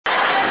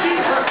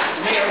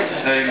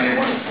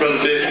Amen. Brother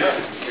Bishop.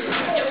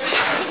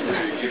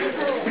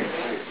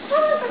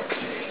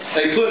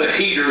 They put a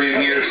heater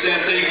in here,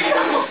 Cynthia.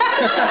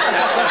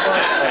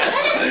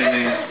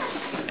 Amen.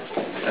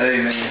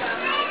 Amen.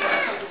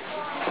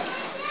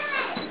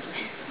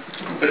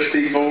 Put your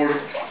feet forward.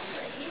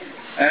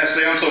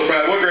 Ashley, I'm so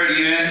proud. What grade are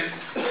you in?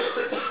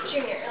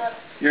 Junior, 11.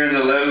 You're in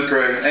the 11th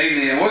grade.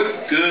 Amen.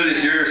 What good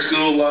is your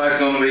school life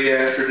going to be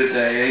after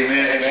today?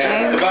 Amen.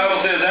 Amen. The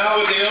Bible says, out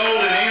with the old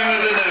and in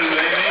with the new.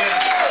 Amen.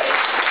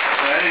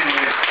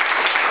 Amen.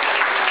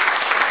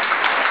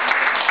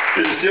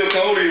 Is it still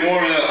cold or are you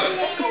warming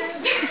up?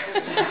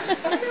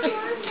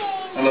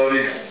 I love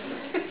you.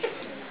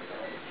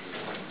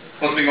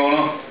 What's been going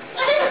on?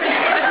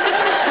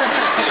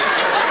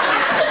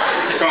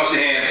 Cross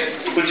your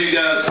hands. Put you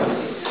guys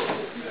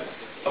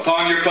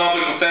upon your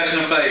public profession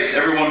of faith.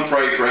 Everyone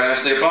pray for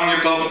Ashley. Upon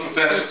your public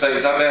profession of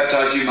faith, I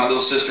baptize you, my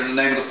little sister, in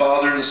the name of the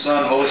Father, and the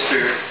Son, and the Holy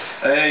Spirit.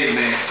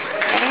 Amen.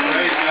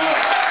 Praise God.